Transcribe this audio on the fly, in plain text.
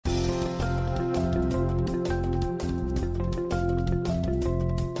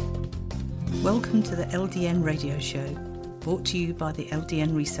Welcome to the LDN radio show, brought to you by the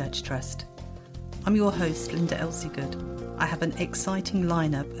LDN Research Trust. I'm your host, Linda Elsiegood. I have an exciting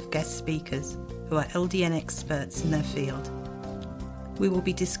lineup of guest speakers who are LDN experts in their field. We will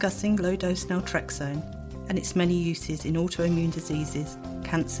be discussing low-dose naltrexone and its many uses in autoimmune diseases,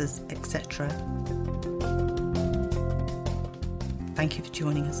 cancers, etc. Thank you for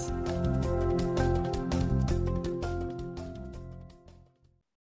joining us.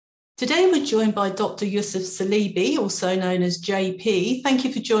 Today we're joined by Dr Yusuf Saleeby, also known as JP. Thank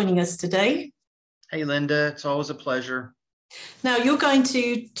you for joining us today. Hey Linda, it's always a pleasure. Now you're going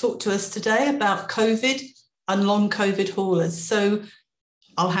to talk to us today about COVID and long COVID haulers. So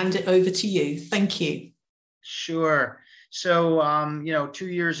I'll hand it over to you. Thank you. Sure. So, 2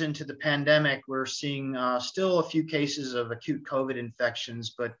 years into the pandemic, we're seeing still a few cases of acute COVID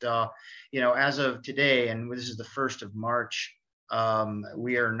infections, but, as of today, and this is the 1st of March,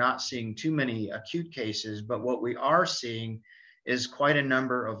 we are not seeing too many acute cases, but what we are seeing is quite a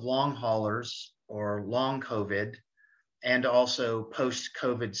number of long haulers or long COVID and also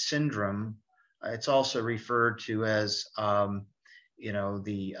post-COVID syndrome. It's also referred to as,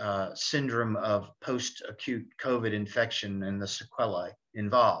 the syndrome of post-acute COVID infection and the sequelae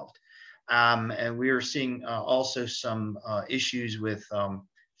involved. And we are seeing also some issues with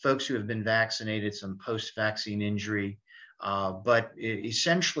folks who have been vaccinated, some post-vaccine injury. But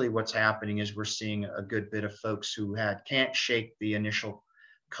essentially what's happening is we're seeing a good bit of folks who can't shake the initial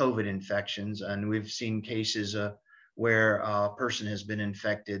COVID infections. And we've seen cases where a person has been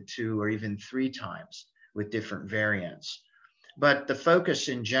infected 2 or even 3 times with different variants. But the focus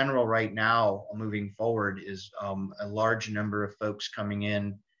in general right now moving forward is a large number of folks coming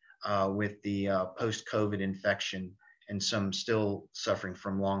in with the post-COVID infection and some still suffering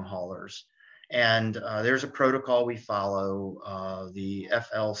from long haulers. And there's a protocol we follow. The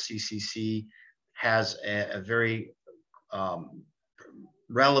FLCCC has a very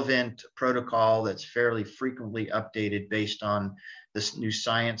relevant protocol that's fairly frequently updated based on this new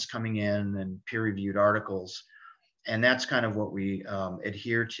science coming in and peer-reviewed articles. And that's kind of what we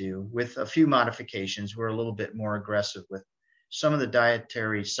adhere to, with a few modifications. We're a little bit more aggressive with some of the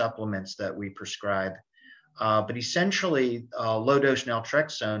dietary supplements that we prescribe. But essentially, low-dose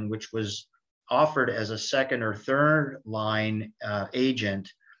naltrexone, which was offered as a second or third line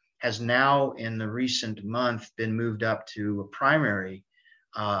agent, has now in the recent month been moved up to a primary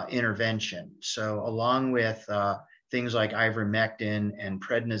intervention. So along with things like ivermectin and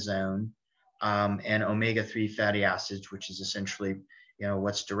prednisone and omega-3 fatty acids, which is essentially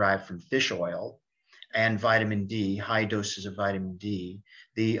what's derived from fish oil, and vitamin D, high doses of vitamin D.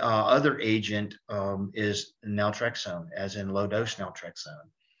 The other agent is naltrexone, as in low-dose naltrexone.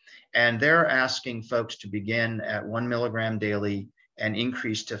 And they're asking folks to begin at 1 milligram daily and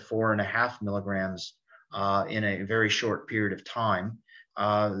increase to 4.5 milligrams in a very short period of time.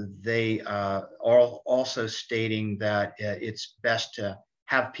 They are also stating that it's best to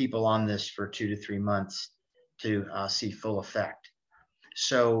have people on this for 2 to 3 months to see full effect.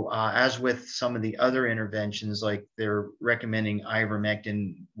 So as with some of the other interventions, like they're recommending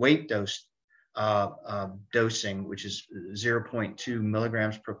ivermectin weight dosing, which is 0.2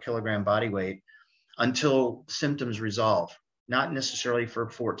 milligrams per kilogram body weight, until symptoms resolve, not necessarily for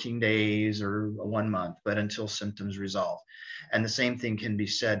 14 days or 1 month, but until symptoms resolve. And the same thing can be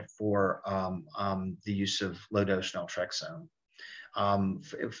said for the use of low-dose naltrexone.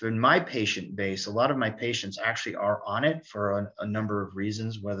 In my patient base, a lot of my patients actually are on it for a number of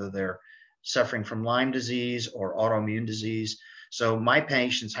reasons, whether they're suffering from Lyme disease or autoimmune disease. So my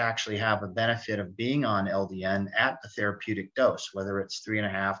patients actually have a benefit of being on LDN at the therapeutic dose, whether it's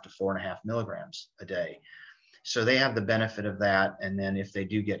 3.5 to 4.5 milligrams a day. So they have the benefit of that. And then if they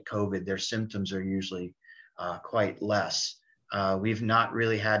do get COVID, their symptoms are usually quite less. We've not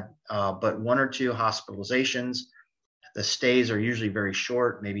really had but 1 or 2 hospitalizations. The stays are usually very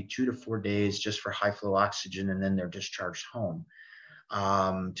short, maybe 2 to 4 days just for high flow oxygen, and then they're discharged home.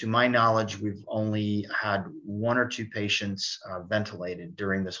 To my knowledge, we've only had 1 or 2 patients ventilated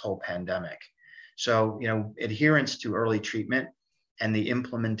during this whole pandemic. So, adherence to early treatment and the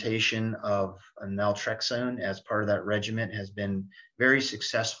implementation of naltrexone as part of that regimen has been very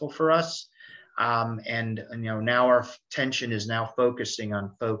successful for us. Now our attention is now focusing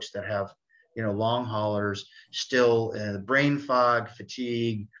on folks that have long haulers, still brain fog,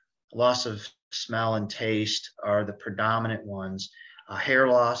 fatigue, loss of smell and taste are the predominant ones. Hair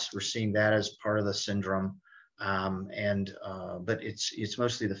loss, we're seeing that as part of the syndrome, but it's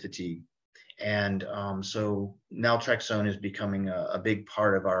mostly the fatigue. And so naltrexone is becoming a big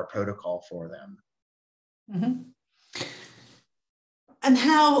part of our protocol for them. Mm-hmm. And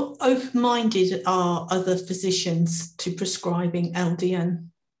how open-minded are other physicians to prescribing LDN?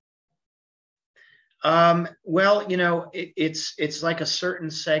 Well, you know, it's like a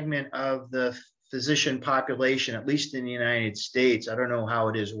certain segment of the physician population, at least in the United States. I don't know how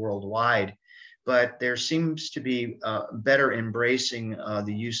it is worldwide, but there seems to be better embracing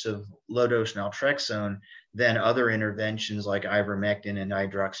the use of low-dose naltrexone than other interventions like ivermectin and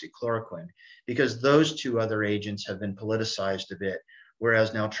hydroxychloroquine, because those two other agents have been politicized a bit,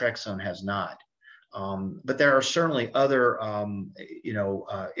 whereas naltrexone has not. But there are certainly other,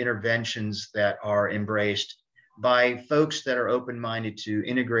 interventions that are embraced by folks that are open-minded to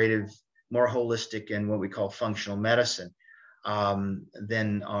integrative, more holistic, and what we call functional medicine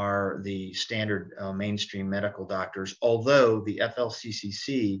than are the standard mainstream medical doctors. Although the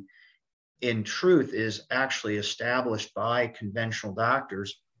FLCCC, in truth, is actually established by conventional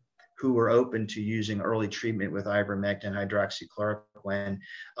doctors who were open to using early treatment with ivermectin, hydroxychloroquine,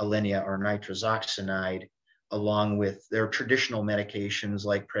 Alinea, or nitroxoxanide, along with their traditional medications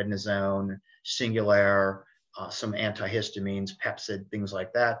like prednisone, Singulair, some antihistamines, Pepcid, things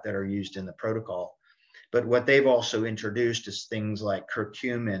like that that are used in the protocol. But what they've also introduced is things like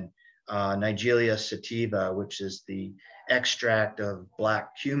curcumin, Nigella sativa, which is the extract of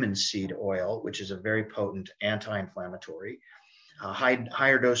black cumin seed oil, which is a very potent anti-inflammatory,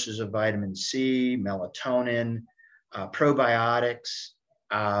 higher doses of vitamin C, melatonin, probiotics,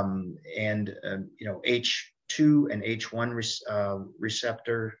 and H2 and H1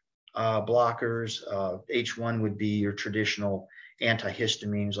 receptor blockers. H1 would be your traditional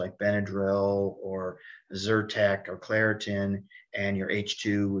antihistamines like Benadryl or Zyrtec or Claritin, and your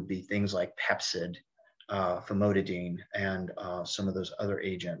H2 would be things like Pepcid, famotidine, and some of those other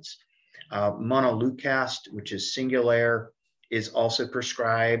agents. Montelukast, which is Singulair, is also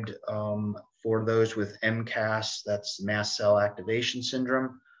prescribed for those with MCAS, that's mast cell activation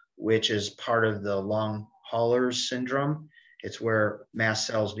syndrome, which is part of the long haulers syndrome. It's where mast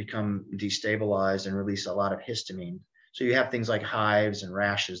cells become destabilized and release a lot of histamine. So you have things like hives and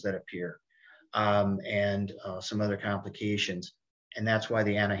rashes that appear, and some other complications. And that's why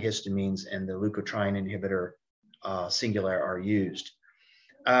the antihistamines and the leukotriene inhibitor Singulair are used.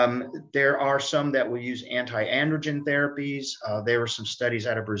 There are some that will use anti-androgen therapies. There were some studies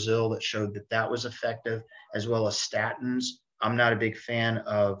out of Brazil that showed that that was effective, as well as statins. I'm not a big fan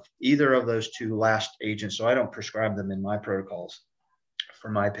of either of those two last agents, so I don't prescribe them in my protocols for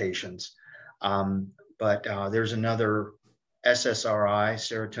my patients. But there's another SSRI,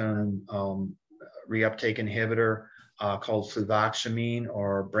 serotonin reuptake inhibitor, called fluvoxamine,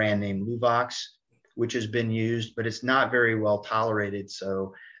 or brand name Luvox, which has been used, but it's not very well tolerated.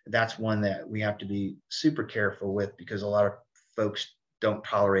 So that's one that we have to be super careful with, because a lot of folks don't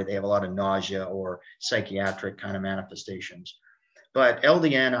tolerate, they have a lot of nausea or psychiatric kind of manifestations. But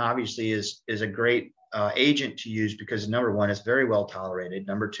LDN obviously is a great agent to use because, number one, it's very well tolerated.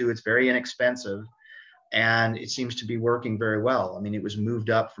 Number two, it's very inexpensive, and it seems to be working very well. I mean, it was moved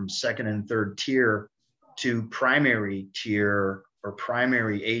up from second and third tier to primary tier or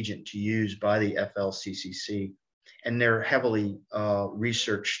primary agent to use by the FLCCC. And they're heavily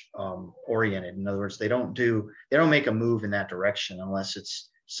research oriented. In other words, they don't make a move in that direction unless it's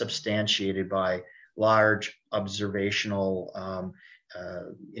substantiated by large observational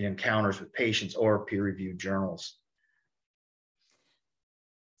encounters with patients or peer-reviewed journals.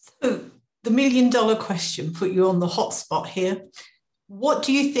 So the $1 million question, put you on the hot spot here. What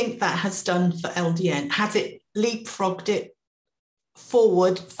do you think that has done for LDN? Has it leapfrogged it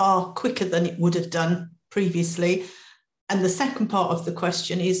forward far quicker than it would have done previously? And the second part of the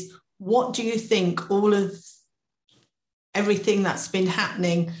question is, what do you think all of everything that's been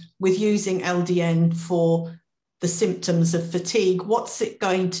happening with using LDN for the symptoms of fatigue, what's it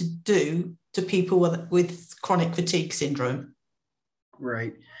going to do to people with chronic fatigue syndrome?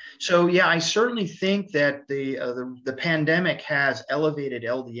 Right. So yeah, I certainly think that the pandemic has elevated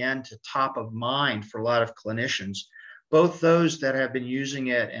LDN to top of mind for a lot of clinicians, both those that have been using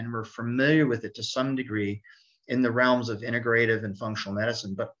it and were familiar with it to some degree in the realms of integrative and functional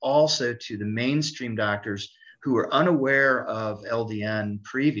medicine, but also to the mainstream doctors who were unaware of LDN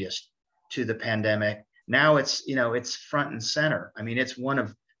previous to the pandemic. Now it's front and center. I mean, it's one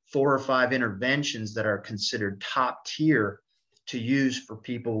of 4 or 5 interventions that are considered top tier to use for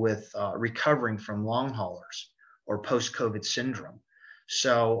people with recovering from long haulers or post-COVID syndrome.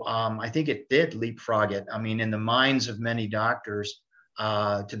 So I think it did leapfrog it. I mean, in the minds of many doctors,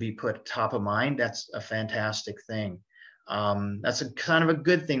 to be put top of mind, that's a fantastic thing. That's a kind of a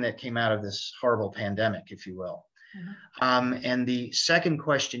good thing that came out of this horrible pandemic, if you will. Mm-hmm. And the second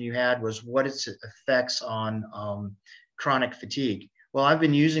question you had was what its effects on chronic fatigue. Well, I've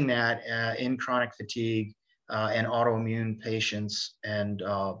been using that in chronic fatigue and autoimmune patients and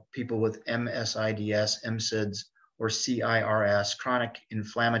people with MSIDS, MSIDS, or CIRS, chronic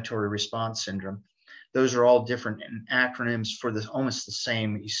inflammatory response syndrome. Those are all different acronyms for almost the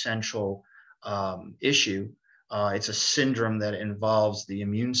same essential issue. It's a syndrome that involves the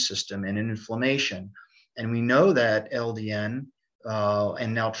immune system and inflammation. And we know that LDN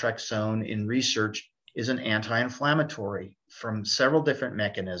and naltrexone in research is an anti-inflammatory from several different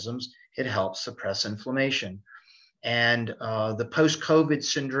mechanisms. It helps suppress inflammation. And the post-COVID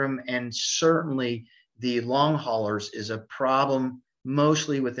syndrome and certainly the long haulers is a problem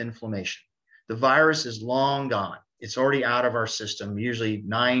mostly with inflammation. The virus is long gone. It's already out of our system, usually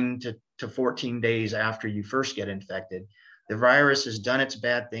 9 to 14 days after you first get infected. The virus has done its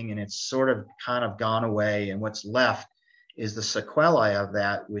bad thing and it's sort of kind of gone away. And what's left is the sequelae of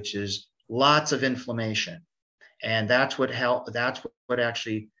that, which is lots of inflammation. And that's what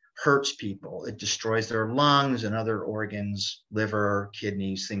actually hurts people. It destroys their lungs and other organs, liver,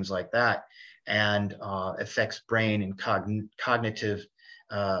 kidneys, things like that, and affects brain and cognitive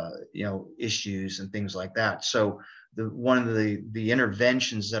issues and things like that. So one of the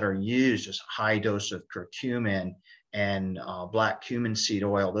interventions that are used is high dose of curcumin and black cumin seed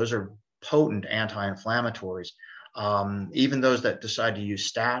oil. Those are potent anti-inflammatories. Even those that decide to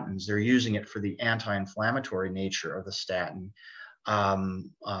use statins, they're using it for the anti-inflammatory nature of the statin,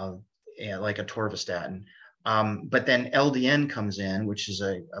 like atorvastatin. But then LDN comes in, which is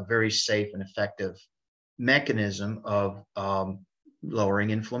a very safe and effective mechanism of lowering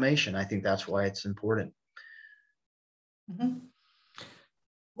inflammation. I think that's why it's important. Mm-hmm.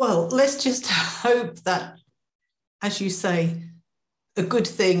 Well, let's just hope that, as you say, a good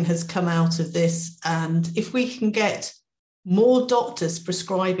thing has come out of this. And if we can get more doctors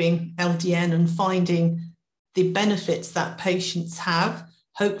prescribing LDN and finding the benefits that patients have,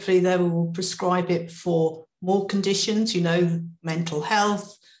 hopefully they will prescribe it for more conditions, mental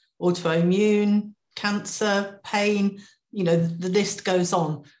health, autoimmune, cancer, pain, the list goes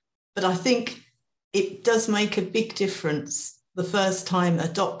on. But I think it does make a big difference the first time a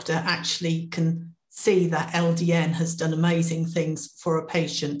doctor actually can see that LDN has done amazing things for a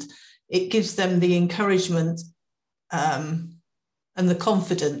patient. It gives them the encouragement and the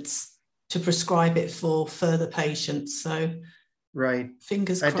confidence to prescribe it for further patients. So, right,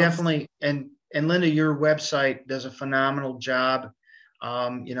 fingers crossed. Definitely. And Linda, your website does a phenomenal job,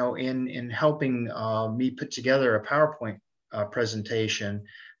 in helping me put together a PowerPoint presentation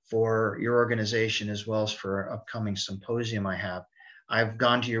for your organization as well as for an upcoming symposium I have. I've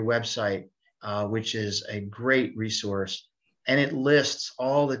gone to your website, which is a great resource, and it lists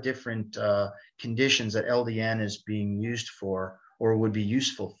all the different conditions that LDN is being used for or would be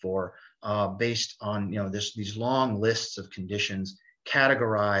useful for, based on these long lists of conditions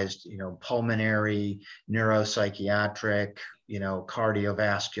categorized, pulmonary, neuropsychiatric,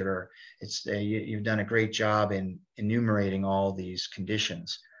 cardiovascular. You've done a great job in enumerating all these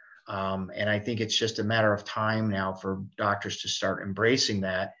conditions. And I think it's just a matter of time now for doctors to start embracing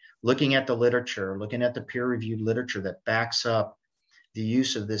that, looking at the literature, looking at the peer-reviewed literature that backs up the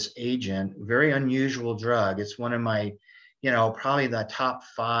use of this agent, very unusual drug. It's one of my, probably the top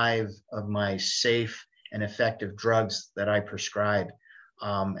 5 of my safe and effective drugs that I prescribe.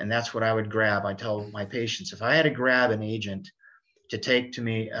 And that's what I would grab. I tell my patients, if I had to grab an agent to take to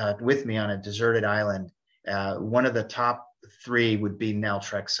me with me on a deserted island, one of the top 3 would be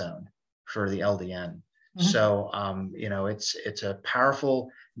naltrexone for the LDN. Mm-hmm. So, it's a powerful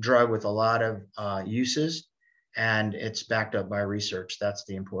drug with a lot of uses, and it's backed up by research. That's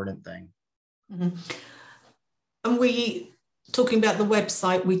the important thing. Mm-hmm. And talking about the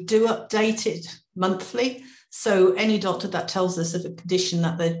website, we do update it monthly. So any doctor that tells us of a condition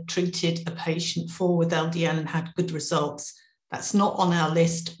that they've treated a patient for with LDN and had good results, that's not on our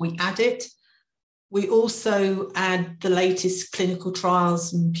list, we add it. We also add the latest clinical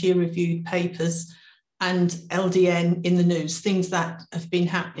trials and peer-reviewed papers and LDN in the news, things that have been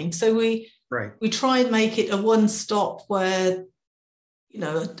happening. So we try and make it a one-stop where,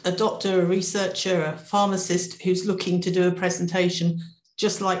 a doctor, a researcher, a pharmacist who's looking to do a presentation,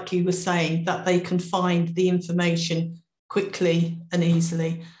 just like you were saying, that they can find the information quickly and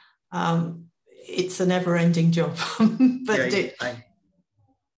easily. It's a never-ending job. But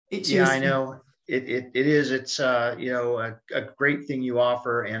I know. It is. It's a great thing you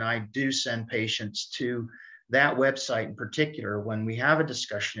offer, and I do send patients to that website in particular when we have a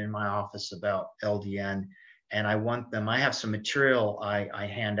discussion in my office about LDN, and I have some material I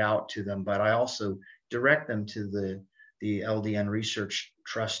hand out to them, but I also direct them to the LDN research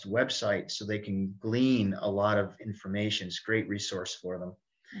Trust website so they can glean a lot of information. It's a great resource for them.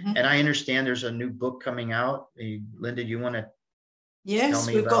 Mhm. And I understand there's a new book coming out. Linda, you want to tell Yes,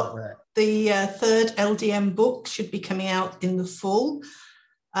 me we've about got that? the third LDN book should be coming out in the fall.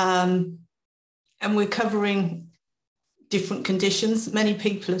 And we're covering different conditions. Many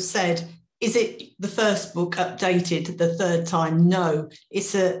people have said, is it the first book updated the third time? No,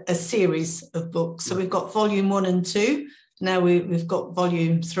 it's a series of books. So we've got volume 1 and 2. Now we've got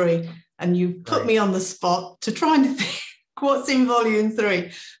volume 3. And you put me on the spot to try and think what's in volume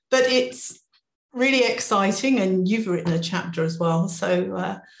 3. But it's really exciting, and you've written a chapter as well.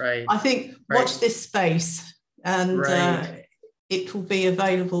 So I think watch this space, and it will be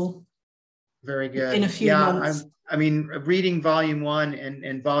available very good in a few months. I mean, reading volume 1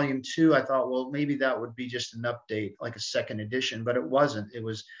 and volume 2, I thought, well, maybe that would be just an update, like a second edition, but it wasn't. It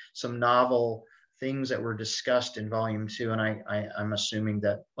was some novel things that were discussed in volume 2. And I'm assuming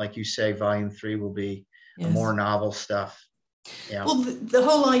that, like you say, volume 3 will be more novel stuff. Yeah. Well, the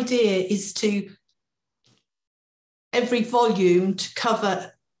whole idea is to every volume to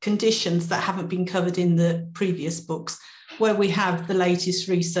cover conditions that haven't been covered in the previous books, where we have the latest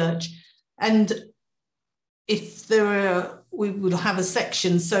research. And if there are, we will have a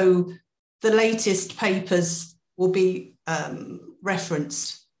section, so the latest papers will be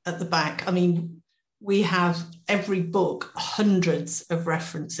referenced at the back. I mean, we have every book, hundreds of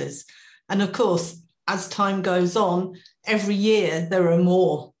references. And of course, as time goes on, every year there are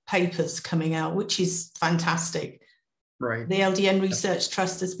more papers coming out, which is fantastic. Right. The LDN Research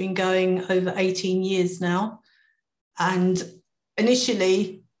Trust has been going over 18 years now. And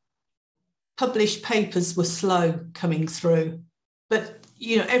initially, published papers were slow coming through. But,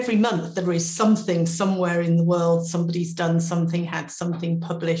 you know, every month there is something somewhere in the world, somebody's done something, had something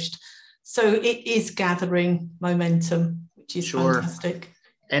published. So it is gathering momentum, which is fantastic.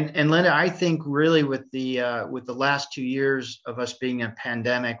 And Linda, I think really with the last 2 years of us being in a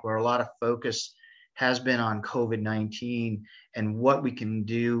pandemic, where a lot of focus has been on COVID-19 and what we can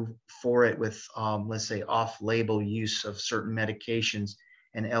do for it with, let's say, off-label use of certain medications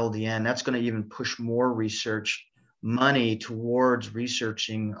and LDN, that's going to even push more research money towards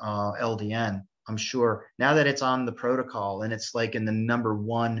researching LDN, I'm sure. Now that it's on the protocol and it's like in the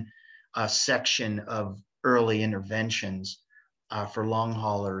 #1 section of early interventions for long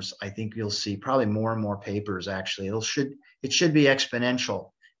haulers, I think you'll see probably more and more papers. Actually, it should be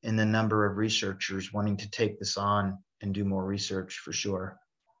exponential in the number of researchers wanting to take this on and do more research, for sure.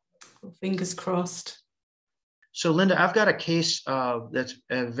 Well, fingers crossed. So Linda, I've got a case that's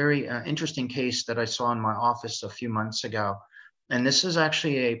a very interesting case that I saw in my office a few months ago. And this is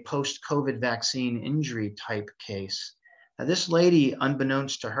actually a post-COVID vaccine injury type case. Now, this lady,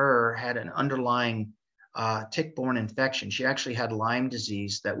 unbeknownst to her, had an underlying tick-borne infection. She actually had Lyme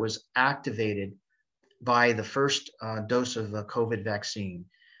disease that was activated by the first dose of the COVID vaccine.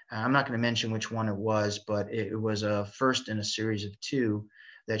 I'm not going to mention which one it was, but it was a first in a series of 2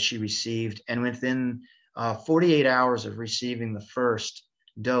 that she received. And within 48 hours of receiving the first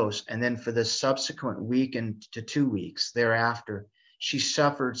dose, and then for the subsequent week and to 2 weeks thereafter, she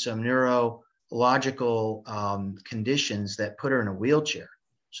suffered some neurological conditions that put her in a wheelchair.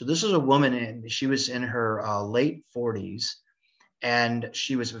 So this is a woman, and she was in her late 40s, and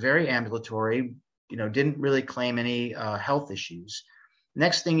she was very ambulatory, you know, didn't really claim any health issues.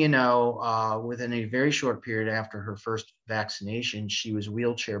 Next thing you know, within a very short period after her first vaccination, she was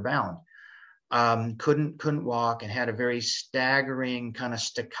wheelchair bound. Couldn't walk, and had a very staggering kind of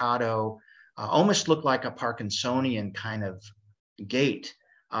staccato, almost looked like a Parkinsonian kind of gait.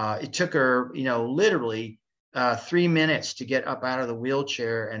 It took her, you know, literally 3 minutes to get up out of the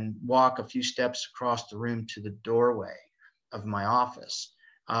wheelchair and walk a few steps across the room to the doorway of my office.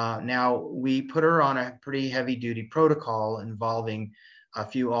 Now, we put her on a pretty heavy-duty protocol involving a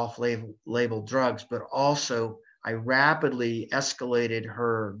few off-label drugs, but also I rapidly escalated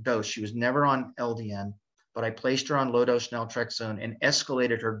her dose. She was never on LDN, but I placed her on low-dose naltrexone and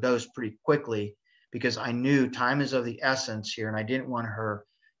escalated her dose pretty quickly because I knew time is of the essence here, and I didn't want her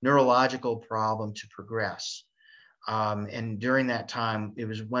neurological problem to progress. And during that time, it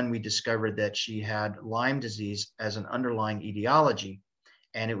was when we discovered that she had Lyme disease as an underlying etiology,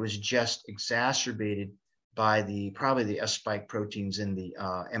 and it was just exacerbated by probably the S spike proteins in the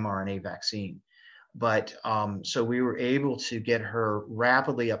mRNA vaccine. But so we were able to get her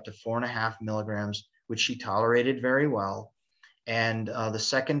rapidly up to 4.5 milligrams, which she tolerated very well. And the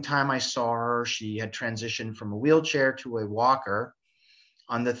second time I saw her, she had transitioned from a wheelchair to a walker.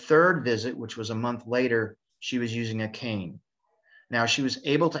 On the third visit, which was a month later, she was using a cane. Now, she was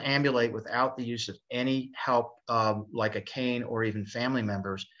able to ambulate without the use of any help, like a cane or even family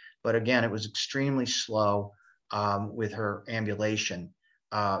members. But again, it was extremely slow with her ambulation.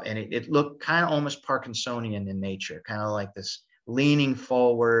 And it looked kind of almost Parkinsonian in nature, kind of like this leaning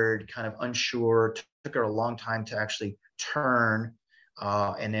forward, kind of unsure. Took her a long time to actually turn.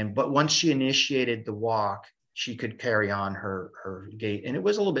 But once she initiated the walk, she could carry on her gait. And it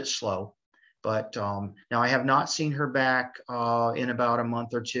was a little bit slow. But now I have not seen her back in about a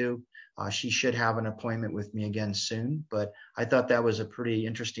month or two. She should have an appointment with me again soon. But I thought that was a pretty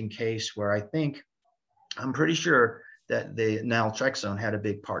interesting case where I'm pretty sure that the naltrexone had a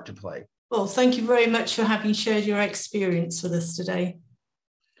big part to play. Well, thank you very much for having shared your experience with us today.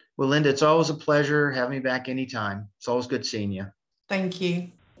 Well, Linda, it's always a pleasure. Have me back anytime. It's always good seeing you. Thank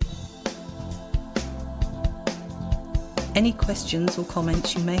you. Any questions or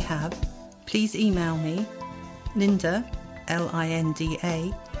comments you may have, please email me, Linda,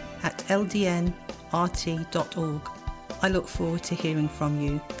 Linda, at ldnrt.org. I look forward to hearing from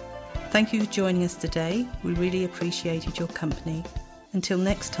you. Thank you for joining us today. We really appreciated your company. Until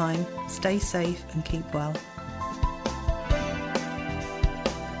next time, stay safe and keep well.